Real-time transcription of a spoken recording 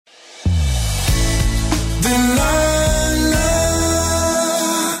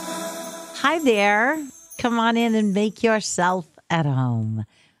there. Come on in and make yourself at home.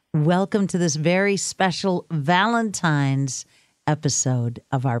 Welcome to this very special Valentine's episode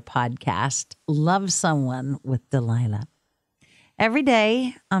of our podcast, Love Someone with Delilah. Every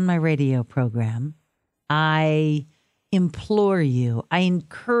day on my radio program, I implore you, I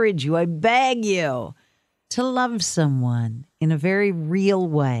encourage you, I beg you to love someone in a very real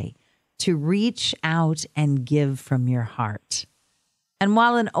way, to reach out and give from your heart. And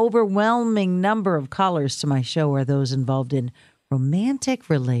while an overwhelming number of callers to my show are those involved in romantic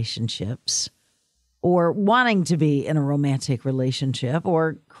relationships or wanting to be in a romantic relationship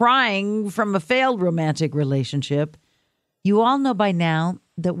or crying from a failed romantic relationship, you all know by now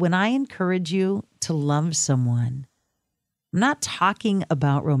that when I encourage you to love someone, I'm not talking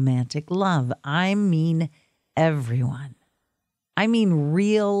about romantic love. I mean everyone. I mean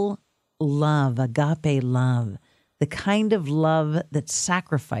real love, agape love. The kind of love that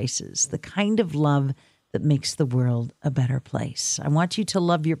sacrifices, the kind of love that makes the world a better place. I want you to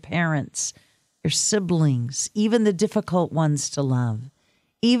love your parents, your siblings, even the difficult ones to love,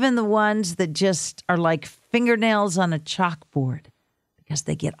 even the ones that just are like fingernails on a chalkboard because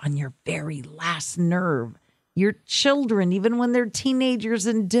they get on your very last nerve. Your children, even when they're teenagers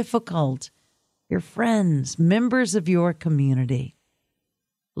and difficult, your friends, members of your community.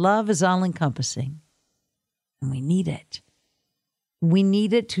 Love is all-encompassing. And we need it. We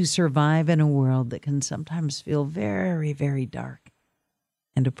need it to survive in a world that can sometimes feel very, very dark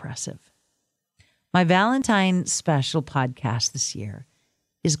and oppressive. My Valentine special podcast this year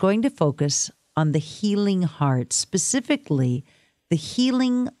is going to focus on the healing heart, specifically the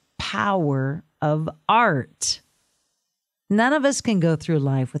healing power of art. None of us can go through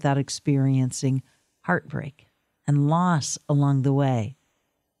life without experiencing heartbreak and loss along the way.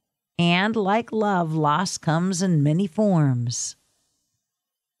 And like love, loss comes in many forms.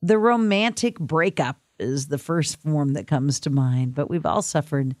 The romantic breakup is the first form that comes to mind, but we've all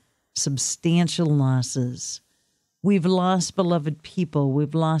suffered substantial losses. We've lost beloved people.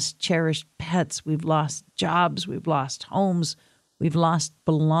 We've lost cherished pets. We've lost jobs. We've lost homes. We've lost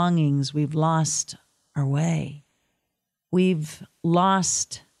belongings. We've lost our way. We've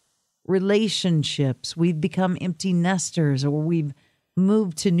lost relationships. We've become empty nesters, or we've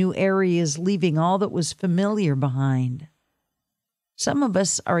moved to new areas, leaving all that was familiar behind. Some of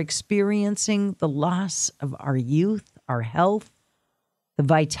us are experiencing the loss of our youth, our health, the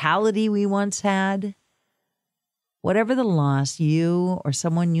vitality we once had. Whatever the loss you or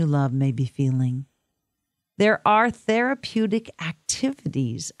someone you love may be feeling, there are therapeutic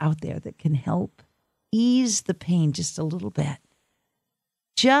activities out there that can help ease the pain just a little bit.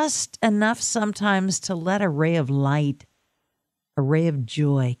 Just enough sometimes to let a ray of light, a ray of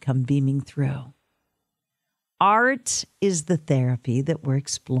joy come beaming through. Art is the therapy that we're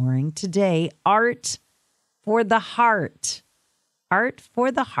exploring today. Art for the heart. Art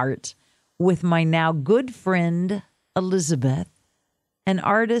for the heart with my now good friend, Elizabeth, an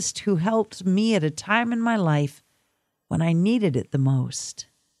artist who helped me at a time in my life when I needed it the most.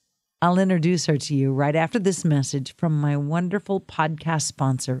 I'll introduce her to you right after this message from my wonderful podcast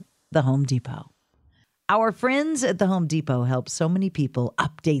sponsor, The Home Depot. Our friends at the Home Depot help so many people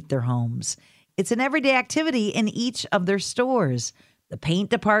update their homes. It's an everyday activity in each of their stores. The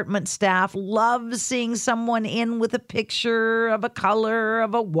paint department staff loves seeing someone in with a picture of a color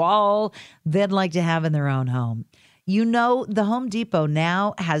of a wall they'd like to have in their own home. You know, the Home Depot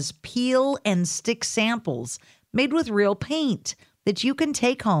now has peel and stick samples made with real paint that you can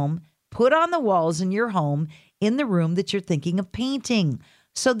take home, put on the walls in your home in the room that you're thinking of painting,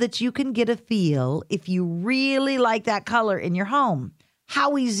 so that you can get a feel if you really like that color in your home.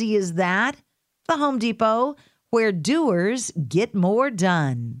 How easy is that? The Home Depot, where doers get more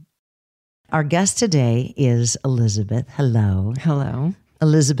done. Our guest today is Elizabeth. Hello. Hello.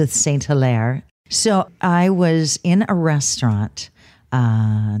 Elizabeth St. Hilaire. So I was in a restaurant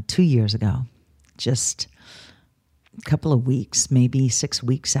 2 years ago, just a couple of weeks, maybe 6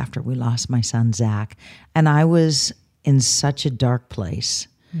 weeks after we lost my son, Zach. And I was in such a dark place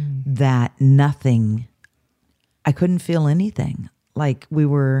that I couldn't feel anything. Like we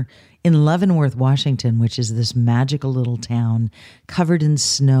were in Leavenworth, Washington, which is this magical little town covered in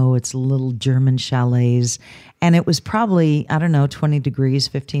snow. It's little German chalets. And it was probably, 20 degrees,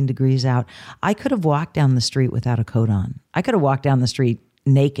 15 degrees out. I could have walked down the street without a coat on. I could have walked down the street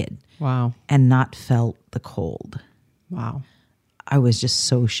naked. Wow. And not felt the cold. Wow. I was just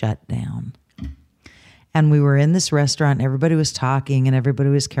so shut down. And we were in this restaurant, and everybody was talking and everybody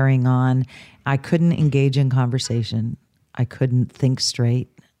was carrying on. I couldn't engage in conversation. I couldn't think straight.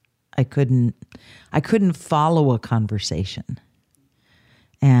 I couldn't follow a conversation.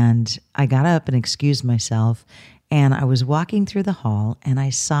 And I got up and excused myself. And I was walking through the hall and I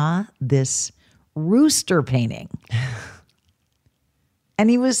saw this rooster painting. And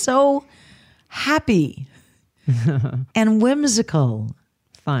he was so happy and whimsical.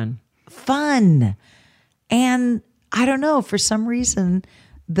 Fun. And I don't know, for some reason,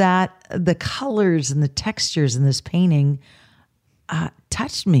 that the colors and the textures in this painting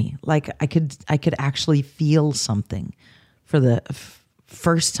touched me. Like I could actually feel something for the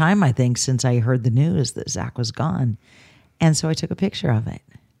first time, I think, since I heard the news that Zach was gone. And so I took a picture of it.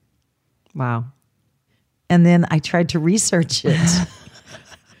 Wow. And then I tried to research it.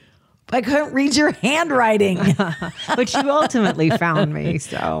 I couldn't read your handwriting. But you ultimately found me.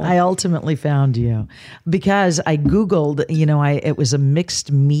 So I ultimately found you because I Googled, it was a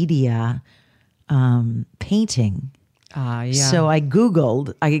mixed media painting. yeah. So I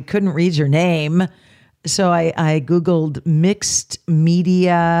Googled, I couldn't read your name. So I Googled mixed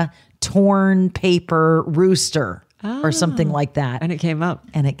media torn paper rooster or something like that. And it came up.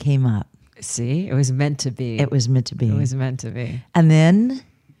 See, it was meant to be. It was meant to be. It was meant to be. And then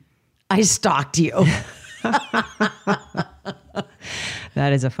I stalked you.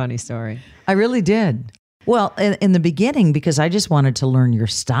 That is a funny story. I really did. Well, in the beginning, because I just wanted to learn your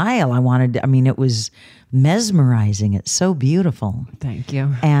style. It was mesmerizing. It's so beautiful. Thank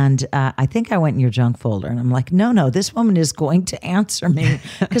you. And I think I went in your junk folder and I'm like, no, this woman is going to answer me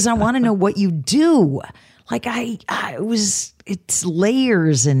because I want to know what you do. Like it's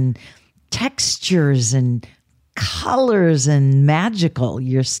layers and textures and colors and magical,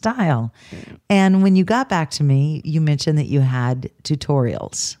 your style. And when you got back to me, you mentioned that you had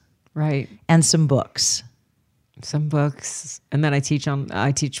tutorials. Right. And some books. And then I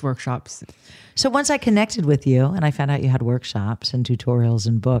teach workshops. So once I connected with you and I found out you had workshops and tutorials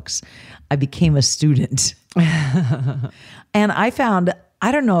and books, I became a student. And I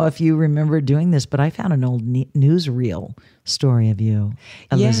don't know if you remember doing this, but I found an old newsreel story of you,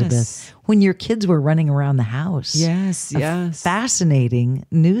 Elizabeth, Yes. when your kids were running around the house. Yes. Fascinating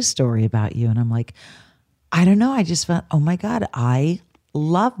news story about you. And I'm like, I don't know. I just felt, oh my God, I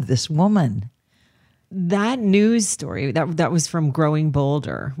love this woman. That news story, that was from Growing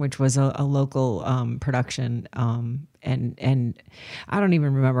Boulder, which was a local production. And I don't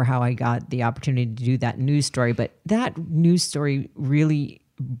even remember how I got the opportunity to do that news story, but that news story really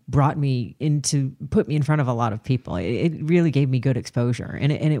put me in front of a lot of people. It really gave me good exposure,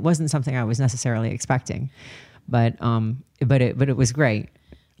 and it wasn't something I was necessarily expecting, but it was great.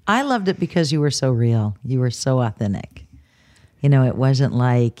 I loved it because you were so real. You were so authentic. It wasn't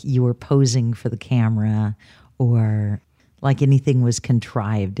like you were posing for the camera or like anything was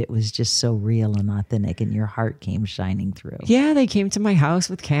contrived. It was just so real and authentic, and your heart came shining through. Yeah, they came to my house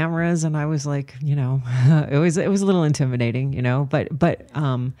with cameras, and I was like, it was a little intimidating,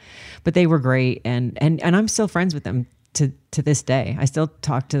 but they were great, and I'm still friends with them to this day. I still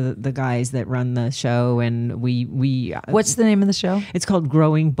talk to the guys that run the show, and we What's the name of the show? It's called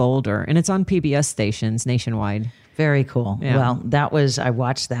Growing Boulder, and it's on PBS stations nationwide. Very cool. Yeah. Well, I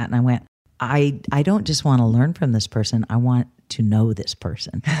watched that and I went, I don't just want to learn from this person. I want to know this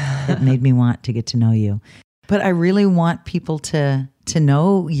person. It made me want to get to know you. But I really want people to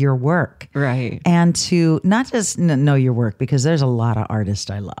know your work. Right. And to not just know your work, because there's a lot of artists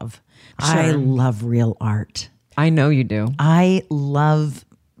I love. Sure. I love real art. I know you do. I love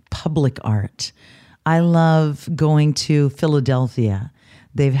public art. I love going to Philadelphia.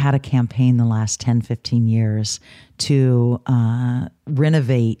 They've had a campaign the last 10, 15 years to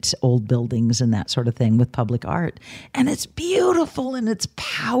renovate old buildings and that sort of thing with public art. And it's beautiful and it's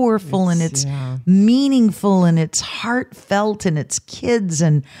powerful and it's meaningful and it's heartfelt and it's kids.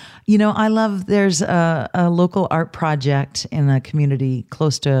 And, I love, there's a local art project in a community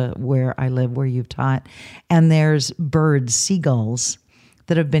close to where I live, where you've taught. And there's birds, seagulls,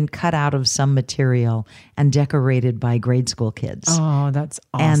 that have been cut out of some material and decorated by grade school kids. Oh, that's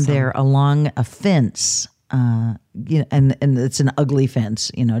awesome. And they're along a fence, and it's an ugly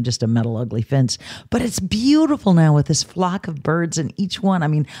fence, just a metal ugly fence. But it's beautiful now with this flock of birds, and each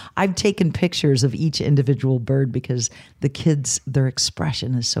one, I've taken pictures of each individual bird because the kids, their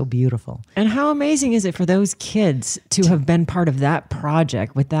expression is so beautiful. And how amazing is it for those kids to have been part of that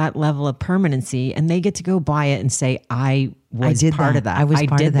project with that level of permanency, and they get to go by it and say, I did part of that. I was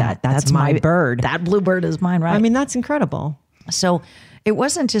part of that. That's my bird. That blue bird is mine, right? That's incredible. So it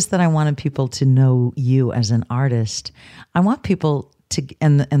wasn't just that I wanted people to know you as an artist. I want people to,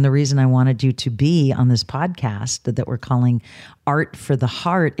 and the reason I wanted you to be on this podcast that we're calling Art for the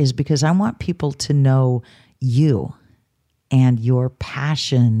Heart is because I want people to know you and your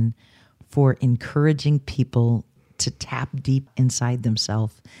passion for encouraging people to tap deep inside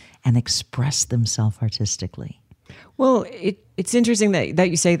themselves and express themselves artistically. Well, it's interesting that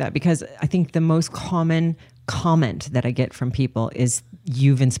you say that, because I think the most common comment that I get from people is,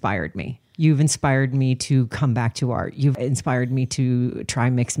 you've inspired me. You've inspired me to come back to art. You've inspired me to try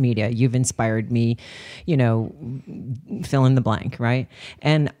mixed media. You've inspired me, fill in the blank, right?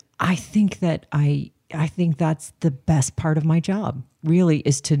 And I think that I think that's the best part of my job, really,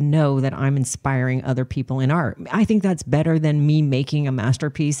 is to know that I'm inspiring other people in art. I think that's better than me making a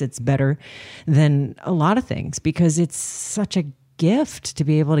masterpiece. It's better than a lot of things, because it's such a gift to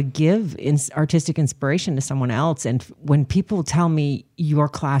be able to give artistic inspiration to someone else. And when people tell me, your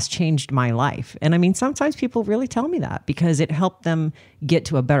class changed my life, and I mean, sometimes people really tell me that because it helped them get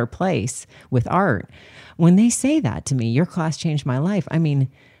to a better place with art. When they say that to me, your class changed my life, I mean,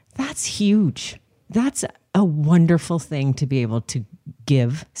 that's huge. That's a wonderful thing to be able to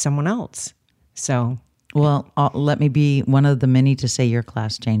give someone else. So, well, let me be one of the many to say your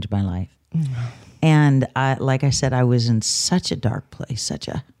class changed my life. And like I said, I was in such a dark place, such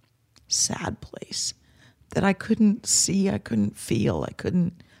a sad place, that I couldn't see, I couldn't feel, I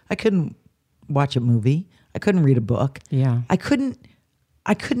couldn't watch a movie, I couldn't read a book. Yeah. I couldn't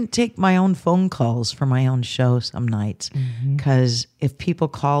take my own phone calls for my own show some nights, because if people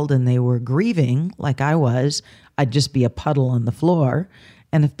called and they were grieving like I was, I'd just be a puddle on the floor.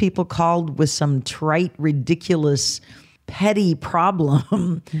 And if people called with some trite, ridiculous, petty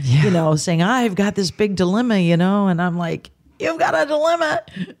problem, saying, I've got this big dilemma, and I'm like, you've got a dilemma.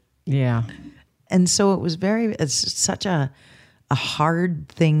 Yeah. And so it's such a hard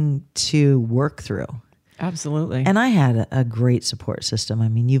thing to work through. Absolutely. And I had a great support system. I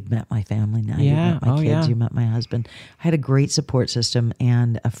mean, you've met my family now. Yeah. You've met my kids. You met my husband. I had a great support system,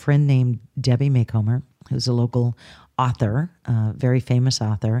 and a friend named Debbie Maycomer, who's a local author, very famous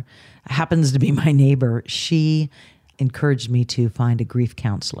author, happens to be my neighbor. She encouraged me to find a grief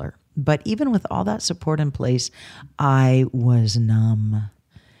counselor. But even with all that support in place, I was numb.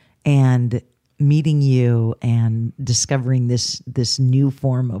 And meeting you and discovering this new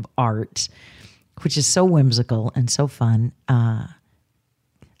form of art, which is so whimsical and so fun,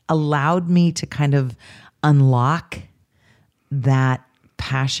 allowed me to kind of unlock that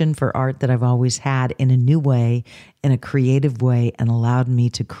passion for art that I've always had in a new way, in a creative way, and allowed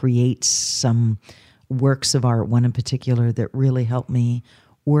me to create some works of art, one in particular that really helped me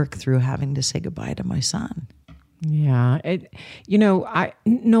work through having to say goodbye to my son. Yeah.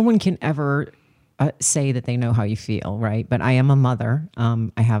 No one can ever say that they know how you feel, right? But I am a mother.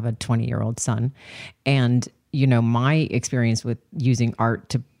 I have a 20-year-old son. And, my experience with using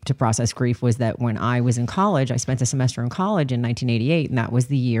art to process grief was that when I was in college, I spent a semester in college in 1988, and that was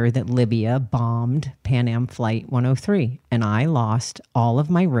the year that Libya bombed Pan Am Flight 103. And I lost all of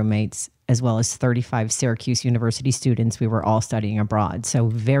my roommates, as well as 35 Syracuse University students. We were all studying abroad. So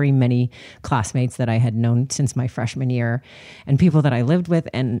very many classmates that I had known since my freshman year, and people that I lived with.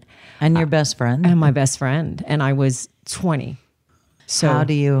 And your best friend? And my best friend. And I was 20. So how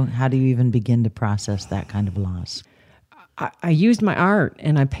do you even begin to process that kind of loss? I used my art,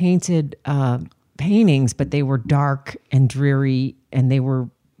 and I painted paintings, but they were dark and dreary, and they were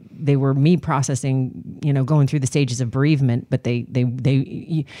me processing, going through the stages of bereavement. But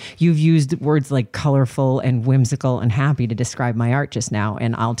you've used words like colorful and whimsical and happy to describe my art just now,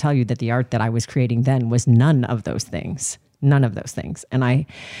 and I'll tell you that the art that I was creating then was none of those things. None of those things. And I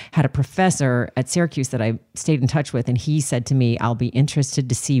had a professor at Syracuse that I stayed in touch with, and he said to me, I'll be interested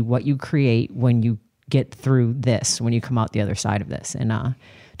to see what you create when you get through this, when you come out the other side of this. And it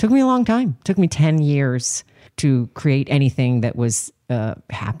took me a long time. It took me 10 years to create anything that was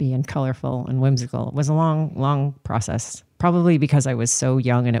happy and colorful and whimsical. It was a long, long process, probably because I was so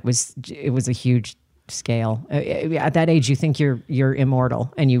young, and it was a huge scale. At that age, you think you're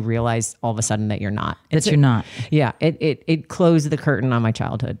immortal, and you realize all of a sudden that you're not. You're not. Yeah. It closed the curtain on my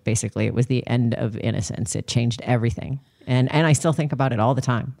childhood. Basically, it was the end of innocence. It changed everything. And I still think about it all the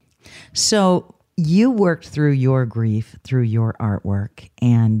time. So you worked through your grief, through your artwork,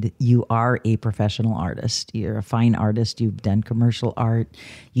 and you are a professional artist. You're a fine artist. You've done commercial art.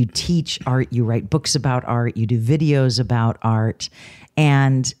 You teach art. You write books about art. You do videos about art.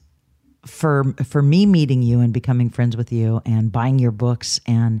 And for me, meeting you and becoming friends with you and buying your books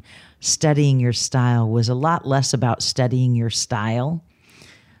and studying your style was a lot less about studying your style,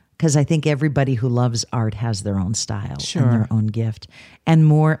 because I think everybody who loves art has their own style and their own gift, and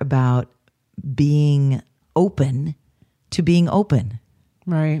more about being open to being open.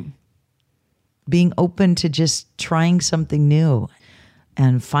 Right. Being open to just trying something new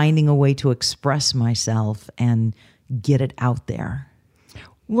and finding a way to express myself and get it out there.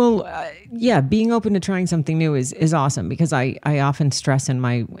 Well, yeah, being open to trying something new is awesome, because I often stress in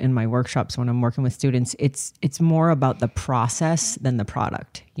my workshops when I'm working with students, it's more about the process than the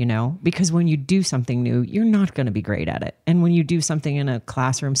product, because when you do something new, you're not going to be great at it. And when you do something in a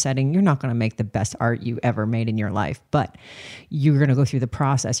classroom setting, you're not going to make the best art you ever made in your life, but you're going to go through the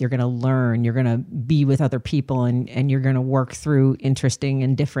process. You're going to learn, you're going to be with other people, and you're going to work through interesting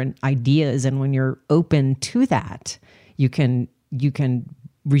and different ideas. And when you're open to that, you can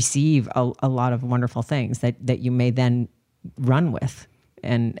receive a lot of wonderful things that you may then run with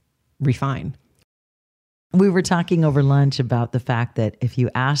and refine. We were talking over lunch about the fact that if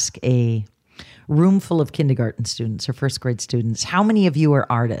you ask a room full of kindergarten students or first grade students, how many of you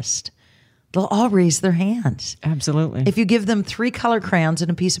are artists? They'll all raise their hands. Absolutely. If you give them 3 color crayons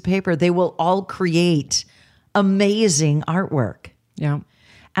and a piece of paper, they will all create amazing artwork. Yeah.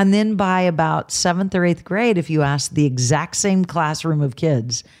 And then by about 7th or 8th grade, if you ask the exact same classroom of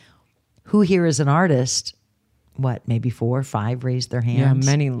kids, who here is an artist, maybe 4 or 5 raised their hands?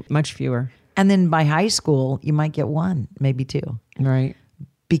 Yeah, much fewer. And then by high school, you might get 1, maybe 2. Right.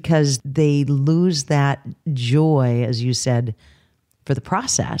 Because they lose that joy, as you said, for the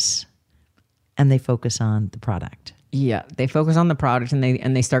process, and they focus on the product. Yeah, they focus on the product, and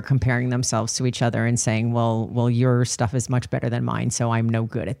they start comparing themselves to each other and saying, well, your stuff is much better than mine, so I'm no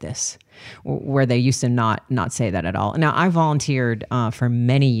good at this. Where they used to not say that at all. Now, I volunteered for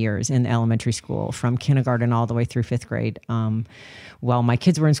many years in elementary school, from kindergarten all the way through 5th grade. While my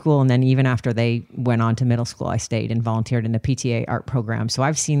kids were in school, and then even after they went on to middle school, I stayed and volunteered in the PTA art program. So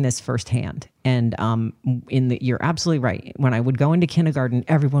I've seen this firsthand. And you're absolutely right. When I would go into kindergarten,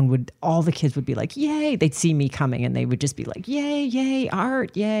 all the kids would be like, yay. They'd see me coming and they would just be like, yay, yay,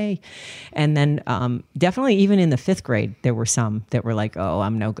 art, yay. And then definitely even in the 5th grade, there were some that were like, oh,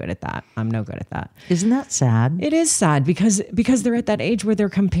 I'm no good at that. I'm no good at that. Isn't that sad? It is sad because they're at that age where they're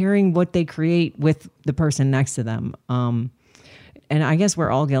comparing what they create with the person next to them. And I guess we're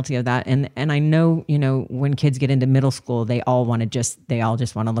all guilty of that. And I know, when kids get into middle school, they all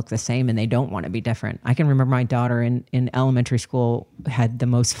just want to look the same, and they don't want to be different. I can remember my daughter in elementary school had the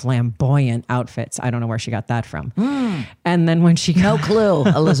most flamboyant outfits. I don't know where she got that from. And then when she No clue,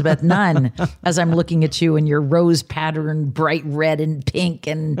 Elizabeth, none. As I'm looking at you in your rose pattern, bright red and pink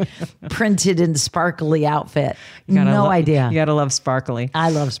and printed and sparkly outfit. No idea. You gotta love sparkly. I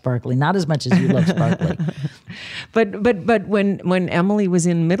love sparkly, not as much as you love sparkly. But when Emily was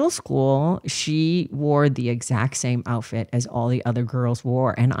in middle school, she wore the exact same outfit as all the other girls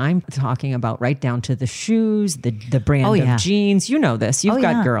wore. And I'm talking about right down to the shoes, the brand of jeans. You know this. You've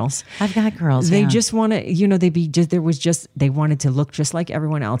got girls. I've got girls. They just want to, they wanted to look just like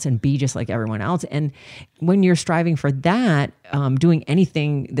everyone else and be just like everyone else. And when you're striving for that, doing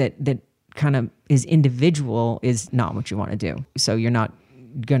anything that kind of is individual is not what you want to do. So you're not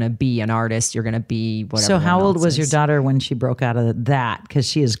going to be an artist. You're going to be whatever. So how old was your daughter when she broke out of that? Because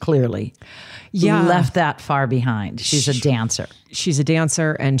she is clearly left that far behind. She's a dancer. She's a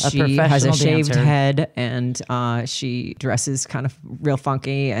dancer, and she has a shaved head, and she dresses kind of real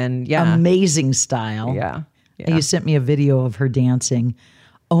funky, and amazing style. Yeah. And you sent me a video of her dancing.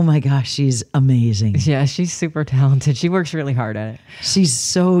 Oh my gosh, she's amazing. Yeah, she's super talented. She works really hard at it. She's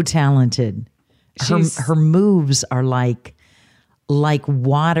so talented. Her moves are like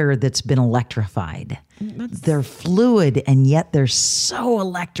water that's been electrified. They're fluid, and yet they're so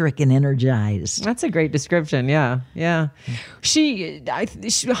electric and energized. That's a great description. Yeah. Yeah. She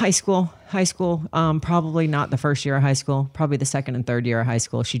high school, probably not the first year of high school, probably the second and third year of high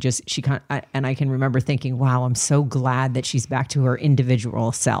school. And I can remember thinking, wow, I'm so glad that she's back to her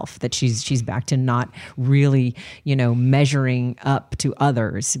individual self, that she's back to not really, measuring up to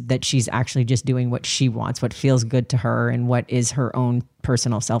others, that she's actually just doing what she wants, what feels good to her, and what is her own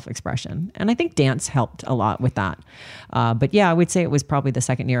personal self-expression. And I think dance helped a lot with that. But yeah, I would say it was probably the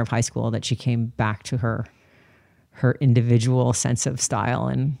second year of high school that she came back to her individual sense of style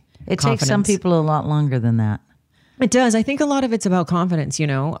and it confidence. Takes some people a lot longer than that. It does. I think a lot of it's about confidence,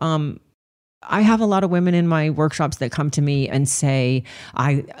 I have a lot of women in my workshops that come to me and say,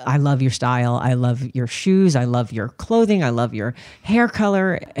 I love your style. I love your shoes. I love your clothing. I love your hair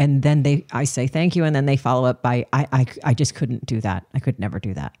color. And then I say, thank you. And then they follow up by, I just couldn't do that. I could never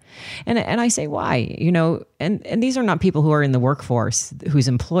do that. And I say, why? And these are not people who are in the workforce whose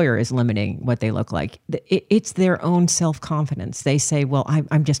employer is limiting what they look like. It's their own self-confidence. They say, well,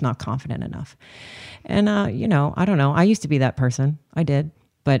 I'm just not confident enough. And, I don't know. I used to be that person. I did.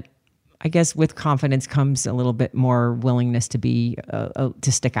 But I guess with confidence comes a little bit more willingness to be,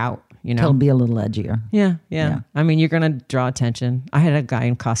 to stick out, To be a little edgier. Yeah. I mean, you're going to draw attention. I had a guy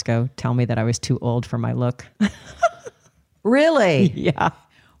in Costco tell me that I was too old for my look. Really? Yeah.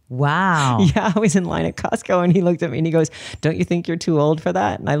 Wow. Yeah, I was in line at Costco and he looked at me and he goes, "Don't you think you're too old for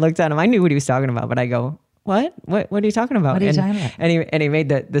that?" And I looked at him. I knew what he was talking about, but I go, What are you talking about? What are you talking about? And he made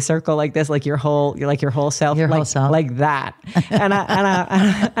the circle like this, like your whole self, whole self. like that. And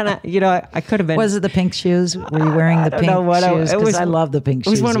I I could have been. Was it the pink shoes? Were you wearing the pink shoes? Because I love the pink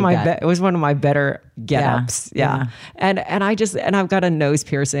shoes. It was one of my better get-ups. Yeah. And I've got a nose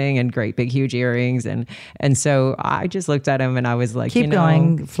piercing and great big huge earrings and so I just looked at him and I was like, keep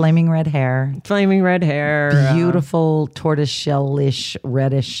going. Flaming red hair, beautiful tortoiseshell-ish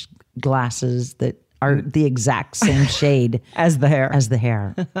reddish glasses that are the exact same shade as the hair.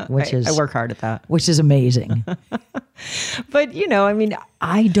 Which is I work hard at that. Which is amazing. But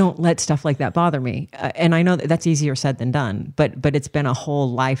I don't let stuff like that bother me, and I know that's easier said than done. But it's been a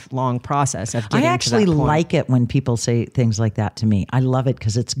whole lifelong process of getting I actually to that point. like it when people say things like that to me. I love it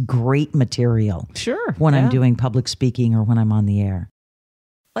because it's great material. Sure, when I'm doing public speaking or when I'm on the air.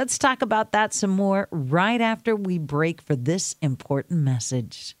 Let's talk about that some more right after we break for this important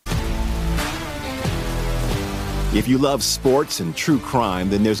message. If you love sports and true crime,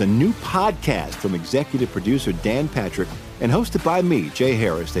 then there's a new podcast from executive producer Dan Patrick and hosted by me, Jay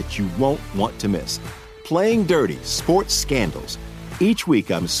Harris, that you won't want to miss. Playing Dirty: Sports Scandals. Each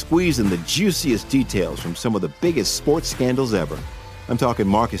week, I'm squeezing the juiciest details from some of the biggest sports scandals ever. I'm talking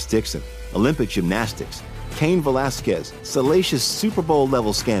Marcus Dixon, Olympic gymnastics, Cain Velasquez, salacious Super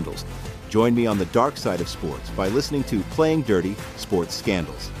Bowl-level scandals. Join me on the dark side of sports by listening to Playing Dirty: Sports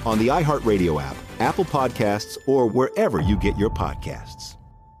Scandals on the iHeartRadio app, Apple Podcasts, or wherever you get your podcasts.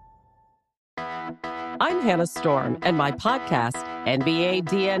 I'm Hannah Storm, and my podcast, NBA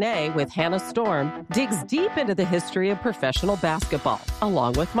DNA with Hannah Storm, digs deep into the history of professional basketball,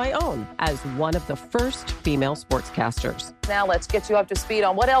 along with my own, as one of the first female sportscasters. Now let's get you up to speed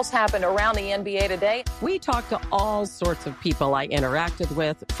on what else happened around the NBA today. We talk to all sorts of people I interacted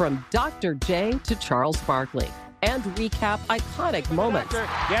with, from Dr. J to Charles Barkley, and recap iconic moments.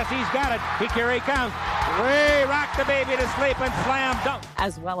 Yes, he's got it. Here he comes. Way rock the baby to sleep and slam dunk.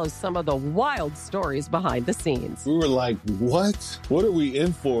 As well as some of the wild stories behind the scenes. We were like, what? What are we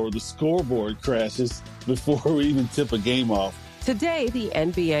in for? The scoreboard crashes before we even tip a game off. Today, the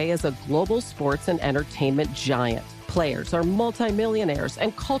NBA is a global sports and entertainment giant. Players are multimillionaires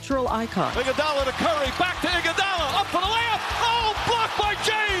and cultural icons. Iguodala to Curry, back to Iguodala, up for the layup. Oh, blocked by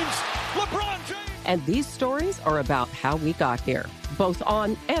James. LeBron James. And these stories are about how we got here, both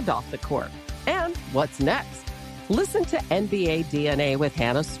on and off the court. And what's next? Listen to NBA DNA with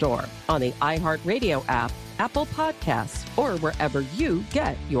Hannah Storm on the iHeartRadio app, Apple Podcasts, or wherever you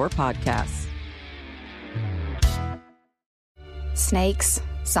get your podcasts. Snakes,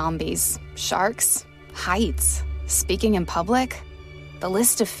 zombies, sharks, heights, speaking in public. The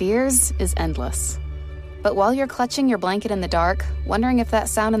list of fears is endless. But while you're clutching your blanket in the dark, wondering if that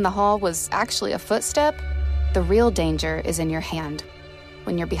sound in the hall was actually a footstep, the real danger is in your hand,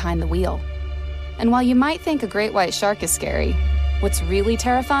 when you're behind the wheel. And while you might think a great white shark is scary, what's really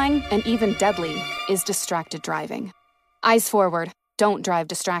terrifying and even deadly is distracted driving. Eyes forward, don't drive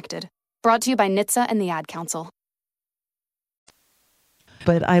distracted. Brought to you by NHTSA and the Ad Council.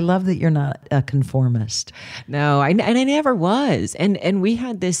 But I love that you're not a conformist. No, and I never was. And we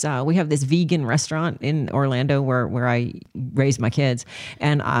had this we have this vegan restaurant in Orlando where I raised my kids,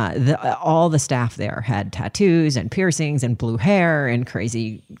 and all the staff there had tattoos and piercings and blue hair and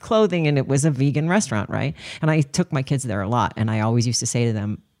crazy clothing, and it was a vegan restaurant, right? And I took my kids there a lot, and I always used to say to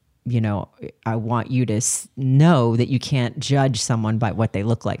them, I want you to know that you can't judge someone by what they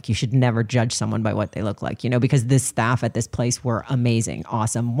look like. You should never judge someone by what they look like, because the staff at this place were amazing,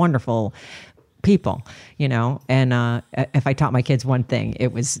 awesome, wonderful people, and if I taught my kids one thing,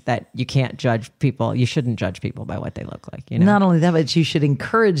 it was that you can't judge people. You shouldn't judge people by what they look like. Not only that, but you should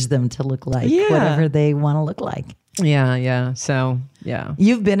encourage them to look like whatever they want to look like. Yeah. So, yeah.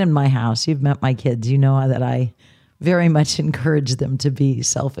 You've been in my house. You've met my kids. You know that I very much encourage them to be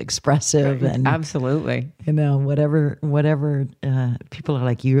self-expressive and absolutely, whatever people are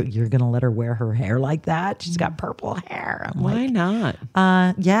like, you're going to let her wear her hair like that? She's got purple hair. Why not?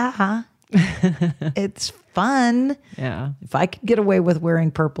 Yeah, it's fun. Yeah. If I could get away with wearing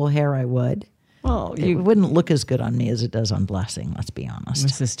purple hair, I would. Well, it wouldn't look as good on me as it does on Blessing. Let's be honest.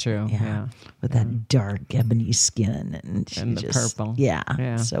 This is true. Yeah. With that dark ebony skin and the purple.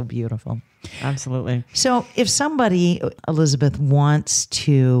 Yeah. So beautiful. Absolutely. So if somebody, Elizabeth, wants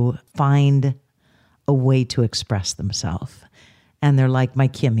to find a way to express themselves, and they're like my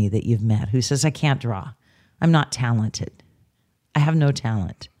Kimmy that you've met, who says, I can't draw. I'm not talented. I have no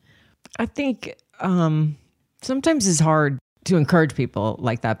talent. I think sometimes it's hard to encourage people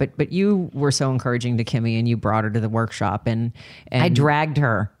like that, but you were so encouraging to Kimmy, and you brought her to the workshop, and I dragged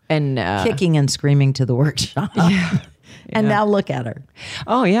her. And kicking and screaming to the workshop. And now look at her.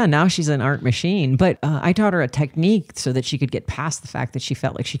 Oh, yeah. Now she's an art machine. But I taught her a technique so that she could get past the fact that she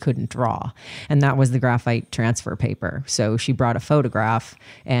felt like she couldn't draw. And that was the graphite transfer paper. So she brought a photograph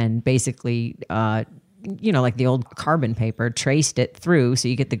and basically, like the old carbon paper, traced it through so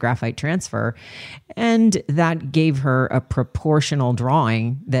you get the graphite transfer. And that gave her a proportional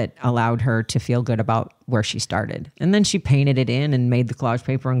drawing that allowed her to feel good about where she started. And then she painted it in and made the collage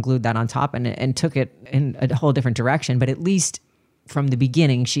paper and glued that on top and took it in a whole different direction. But at least from the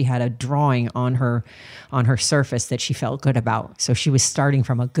beginning, she had a drawing on her surface that she felt good about. So she was starting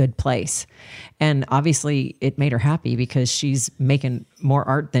from a good place. And obviously it made her happy because she's making more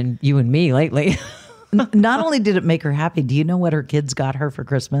art than you and me lately. Not only did it make her happy, do you know what her kids got her for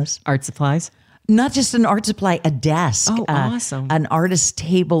Christmas? Art supplies? Not just an art supply, a desk. Oh, awesome. An artist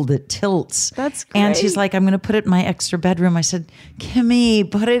table that tilts. That's great. And she's like, I'm going to put it in my extra bedroom. I said, Kimmy,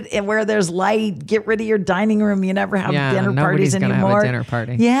 put it where there's light. Get rid of your dining room. You never have dinner parties anymore. Nobody's going to have a dinner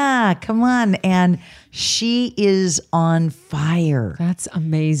party. Yeah, come on. And she is on fire. That's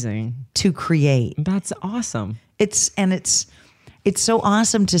amazing. To create. That's awesome. It's so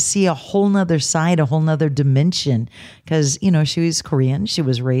awesome to see a whole nother side, a whole nother dimension. Because, she was Korean. She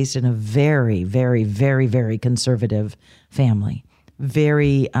was raised in a very, very, very, very conservative family.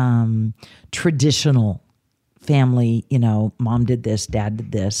 Very traditional family. Mom did this, dad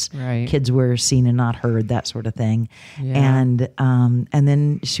did this. Right. Kids were seen and not heard, that sort of thing. Yeah. And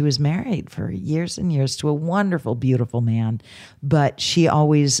then she was married for years and years to a wonderful, beautiful man. But she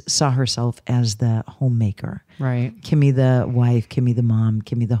always saw herself as the homemaker. Right. Kimmy the wife, Kimmy the mom,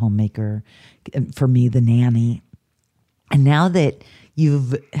 Kimmy the homemaker, for me the nanny. And now that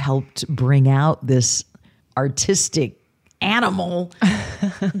you've helped bring out this artistic animal,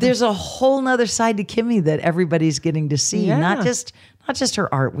 there's a whole nother side to Kimmy that everybody's getting to see. Yeah. Not just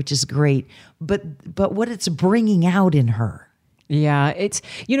her art, which is great, but what it's bringing out in her. Yeah, it's,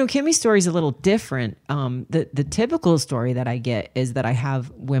 Kimmy's story is a little different. The typical story that I get is that I have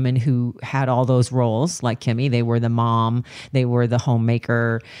women who had all those roles, like Kimmy. They were the mom, they were the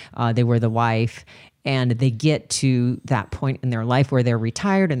homemaker, they were the wife, and they get to that point in their life where they're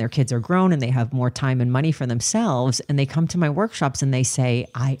retired and their kids are grown and they have more time and money for themselves. And they come to my workshops and they say,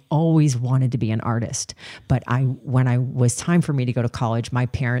 I always wanted to be an artist, but when I was time for me to go to college, my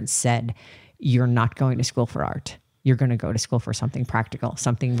parents said, you're not going to school for art. You're going to go to school for something practical,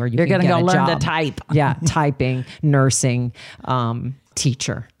 something where you're going to go learn job. to type. Yeah, typing, nursing,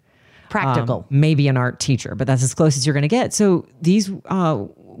 teacher. Practical. Maybe an art teacher, but that's as close as you're going to get. So these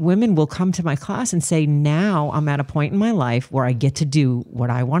women will come to my class and say, now I'm at a point in my life where I get to do what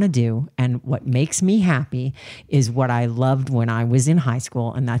I want to do. And what makes me happy is what I loved when I was in high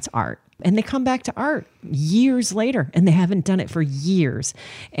school, and that's art. And they come back to art years later, and they haven't done it for years.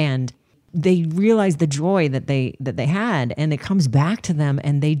 And they realize the joy that they had, and it comes back to them,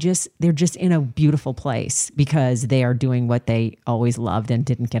 and they're just in a beautiful place because they are doing what they always loved and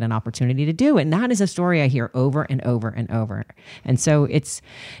didn't get an opportunity to do. And that is a story I hear over and over and over. And so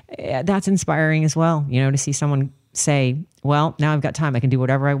that's inspiring as well, to see someone say, well, now I've got time. I can do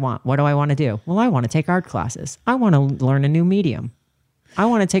whatever I want. What do I want to do? Well, I want to take art classes. I want to learn a new medium. I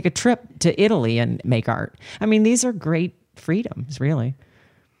want to take a trip to Italy and make art. I mean, these are great freedoms, really.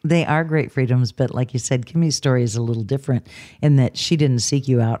 They are great freedoms, but like you said, Kimmy's story is a little different in that she didn't seek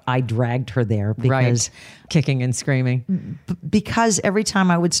you out. I dragged her there because kicking and screaming. Because every time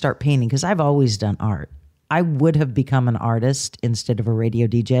I would start painting, because I've always done art, I would have become an artist instead of a radio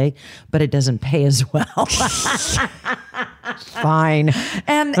DJ, but it doesn't pay as well. Fine.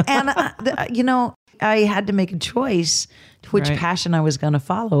 And I had to make a choice which passion I was going to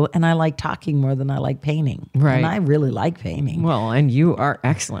follow. And I like talking more than I like painting. Right. And I really like painting. Well, and you are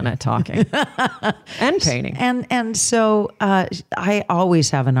excellent at talking and painting. And so I always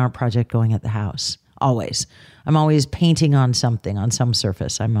have an art project going at the house. Always. I'm always painting on something, on some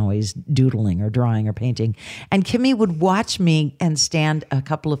surface. I'm always doodling or drawing or painting. And Kimmy would watch me and stand a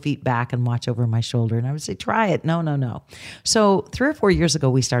couple of feet back and watch over my shoulder. And I would say, try it. No. So 3 or 4 years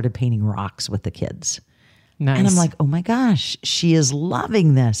ago, we started painting rocks with the kids. Nice. And I'm like, oh my gosh, she is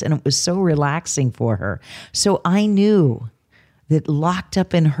loving this. And it was so relaxing for her. So I knew that locked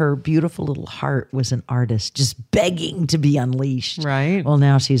up in her beautiful little heart was an artist just begging to be unleashed. Right. Well,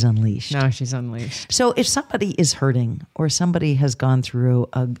 now she's unleashed. So if somebody is hurting or somebody has gone through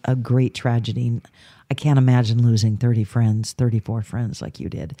a great tragedy, I can't imagine losing 34 friends like you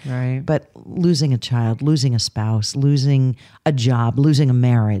did. Right. But losing a child, losing a spouse, losing a job, losing a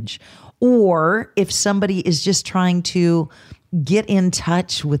marriage, or if somebody is just trying to get in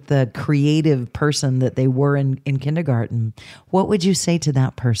touch with the creative person that they were in kindergarten, what would you say to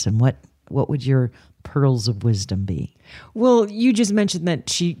that person? What would your pearls of wisdom be? Well, you just mentioned that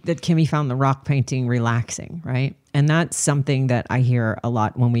Kimmy found the rock painting relaxing, right? And that's something that I hear a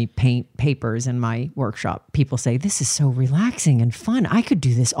lot when we paint papers in my workshop. People say, this is so relaxing and fun. I could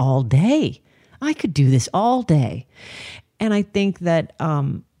do this all day. And I think that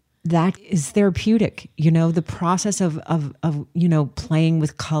that is therapeutic. The process of playing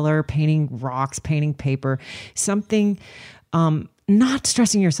with color, painting rocks, painting paper, something, not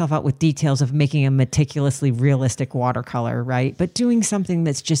stressing yourself out with details of making a meticulously realistic watercolor, right? But doing something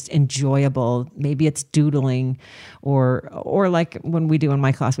that's just enjoyable. Maybe it's doodling or like when we do in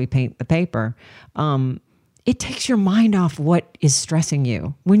my class, we paint the paper. It takes your mind off what is stressing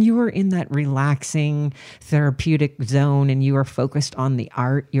you. When you are in that relaxing, therapeutic zone and you are focused on the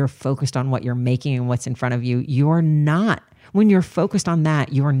art, you're focused on what you're making and what's in front of you, when you're focused on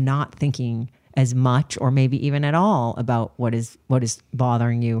that, you're not thinking as much or maybe even at all about what is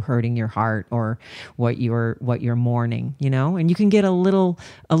bothering you, hurting your heart, or what you're mourning, and you can get a little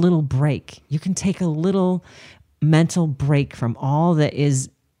break. You can take a little mental break from all that is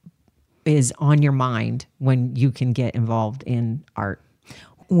on your mind when you can get involved in art.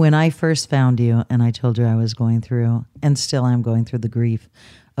 When I first found you and I told you I was going through, and still am going through, the grief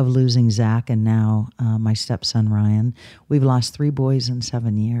of losing Zach and now my stepson Ryan, we've lost 3 boys in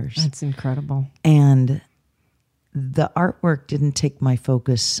 7 years. That's incredible. And the artwork didn't take my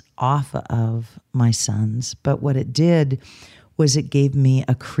focus off of my sons, but what it did was it gave me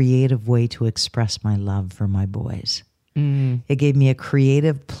a creative way to express my love for my boys. It gave me a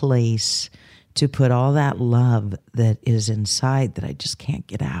creative place to put all that love that is inside that I just can't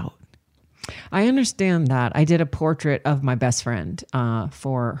get out. I understand that. I did a portrait of my best friend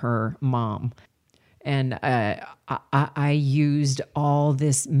for her mom. And I used all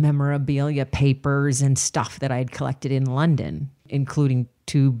this memorabilia, papers and stuff that I had collected in London, including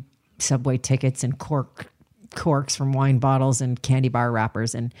 2 subway tickets and corks from wine bottles and candy bar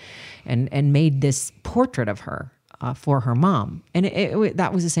wrappers, and made this portrait of her for her mom. And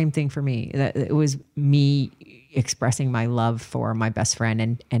that was the same thing for me. It was me expressing my love for my best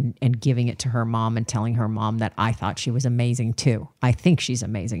friend and giving it to her mom and telling her mom that I thought she was amazing too. I think she's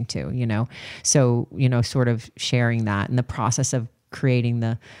amazing too, So, sort of sharing that. In the process of creating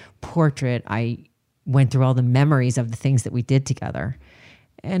the portrait, I went through all the memories of the things that we did together.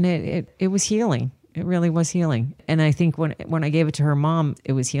 And it was healing. It really was healing. And I think when I gave it to her mom,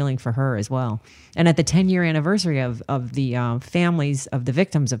 it was healing for her as well. And at the 10-year anniversary of the families of the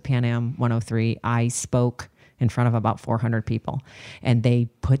victims of Pan Am 103, I spoke in front of about 400 people. And they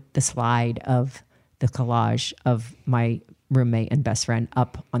put the slide of the collage of my roommate and best friend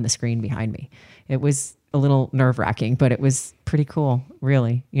up on the screen behind me. It was a little nerve-wracking, but it was pretty cool,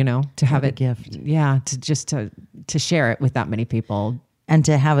 really, to have it. Gift. Yeah, to share it with that many people. And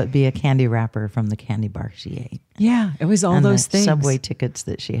to have it be a candy wrapper from the candy bar she ate. Yeah, it was all and those the things. Subway tickets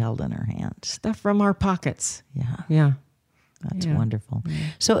that she held in her hands. Stuff from our pockets. Yeah. That's wonderful. Yeah.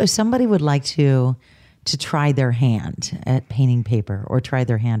 So if somebody would like to try their hand at painting paper, or try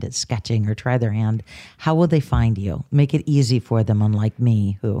their hand at sketching, or try their hand, how will they find you? Make it easy for them, unlike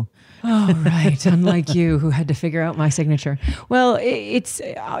me, who... Oh, right. Unlike you, who had to figure out my signature. Well, it's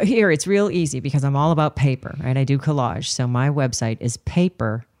real easy because I'm all about paper, right? I do collage. So my website is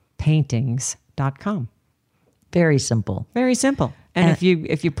paperpaintings.com. Very simple. Very simple. And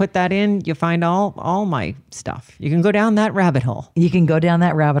if you put that in, you'll find all my stuff. You can go down that rabbit hole. You can go down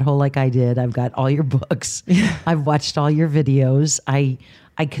that rabbit hole like I did. I've got all your books. I've watched all your videos. I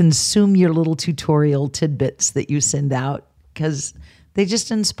consume your little tutorial tidbits that you send out because they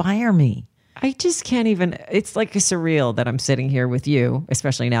just inspire me. I just can't even, it's like surreal that I'm sitting here with you,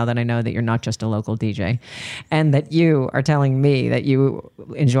 especially now that I know that you're not just a local DJ and that you are telling me that you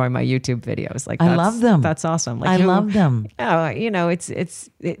enjoy my YouTube videos. Like, I love them. That's awesome. Like, I love them.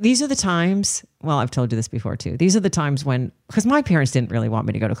 These are the times, well, I've told you this before too. These are the times when, because my parents didn't really want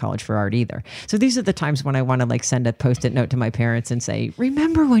me to go to college for art either. So these are the times when I want to send a Post-it note to my parents and say,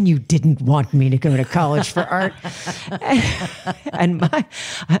 remember when you didn't want me to go to college for art? And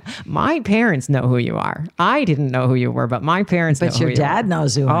my parents know who you are. I didn't know who you were, but my parents know who you are. But your dad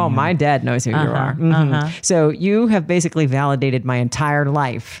knows who I am. Oh, my dad knows who you are. Mm-hmm. So you have basically validated my entire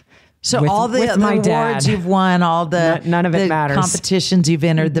life So all the awards you've won, all the none of it matters. Competitions you've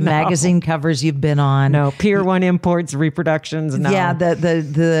entered, the magazine covers you've been on. No, Pier 1 imports, reproductions. No. Yeah,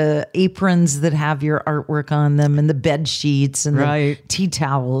 the aprons that have your artwork on them, and the bed sheets, and the tea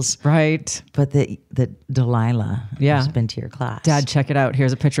towels. Right. But that Delilah has been to your class. Dad, check it out.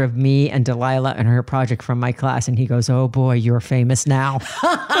 Here's a picture of me and Delilah and her project from my class, and he goes, "Oh boy, you're famous now."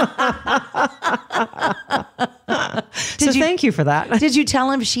 Thank you for that. Did you tell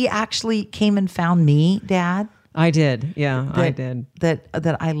him she actually came and found me, Dad? I did. Yeah, I did.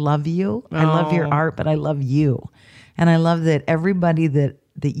 That I love you. I love your art, but I love you. And I love that everybody that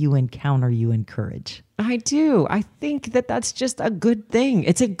you encounter, you encourage. I do. I think that's just a good thing.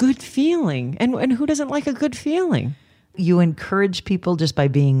 It's a good feeling. And who doesn't like a good feeling? You encourage people just by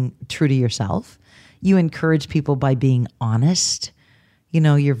being true to yourself. You encourage people by being honest.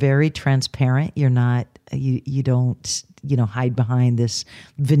 You're very transparent. You're not, you don't, hide behind this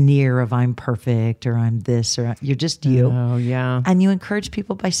veneer of I'm perfect or I'm this, or you're just you. Oh, yeah. And you encourage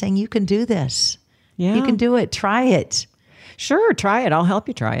people by saying, you can do this. Yeah. You can do it. Try it. Sure. Try it. I'll help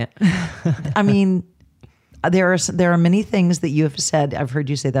you try it. I mean, there are many things that you have said. I've heard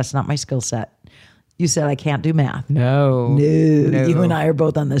you say, that's not my skill set. You said, I can't do math. No. You and I are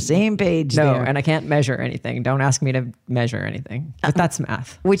both on the same page there. And I can't measure anything. Don't ask me to measure anything. But that's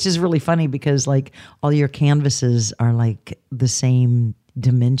math. Which is really funny because all your canvases are the same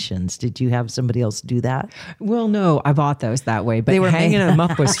dimensions. Did you have somebody else do that? Well, no, I bought those that way. But hanging them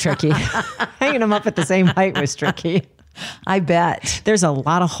up was tricky. Hanging them up at the same height was tricky. I bet. There's a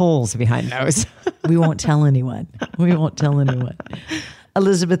lot of holes behind those. We won't tell anyone.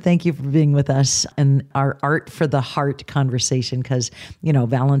 Elizabeth, thank you for being with us in our Art for the Heart conversation because,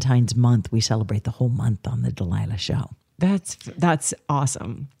 Valentine's month, we celebrate the whole month on the Delilah Show. That's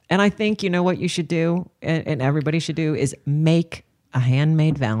awesome. And I think, what you should do, and everybody should do, is make a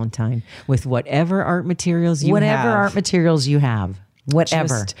handmade Valentine with whatever art materials you have.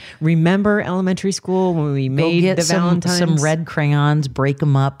 Whatever. Just remember elementary school when we made the Valentines? Some red crayons, break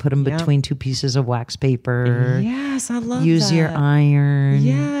them up, put them between two pieces of wax paper. Yes, I love Use that. your iron.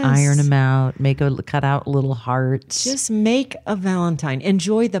 Yes. Iron them out. Cut out little hearts. Just make a Valentine.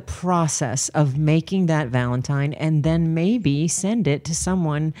 Enjoy the process of making that Valentine, and then maybe send it to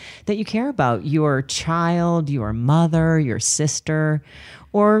someone that you care about. Your child, your mother, your sister,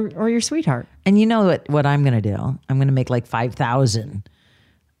 or your sweetheart. And you know what I'm going to do? I'm going to make 5,000.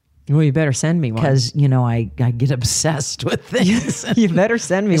 Well, you better send me one. Because, I get obsessed with things. You better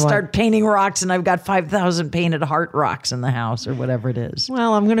send me one. I start painting rocks and I've got 5,000 painted heart rocks in the house or whatever it is.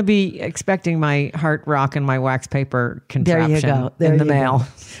 Well, I'm going to be expecting my heart rock and my wax paper contraption in the mail.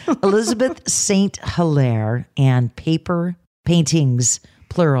 Elizabeth St. Hilaire and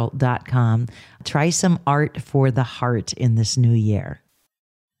paperpaintingsplural.com. Try some art for the heart in this new year.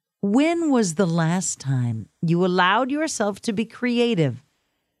 When was the last time you allowed yourself to be creative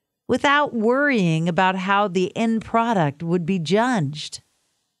without worrying about how the end product would be judged?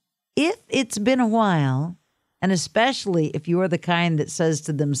 If it's been a while, and especially if you're the kind that says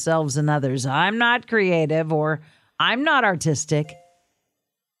to themselves and others, I'm not creative or I'm not artistic,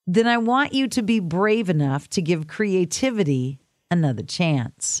 then I want you to be brave enough to give creativity another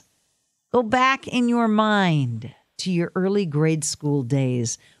chance. Go back in your mind to your early grade school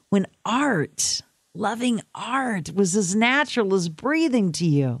days when loving art, was as natural as breathing to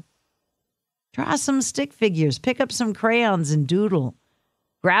you. Draw some stick figures, pick up some crayons and doodle.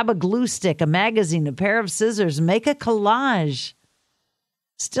 Grab a glue stick, a magazine, a pair of scissors, make a collage.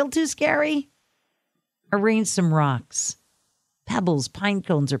 Still too scary? Arrange some rocks, pebbles, pine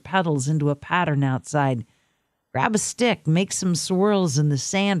cones, or petals into a pattern outside. Grab a stick, make some swirls in the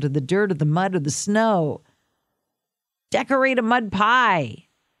sand or the dirt or the mud or the snow. Decorate a mud pie.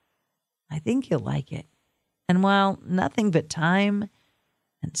 I think you'll like it. And while nothing but time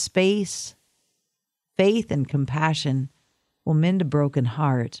and space, faith and compassion will mend a broken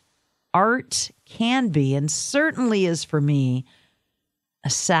heart, art can be, and certainly is for me, a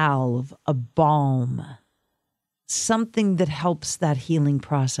salve, a balm, something that helps that healing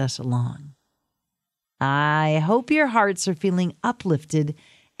process along. I hope your hearts are feeling uplifted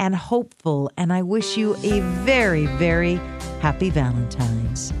and hopeful, and I wish you a very, very happy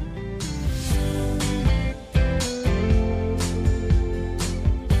Valentine's.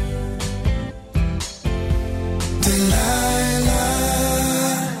 Delilah.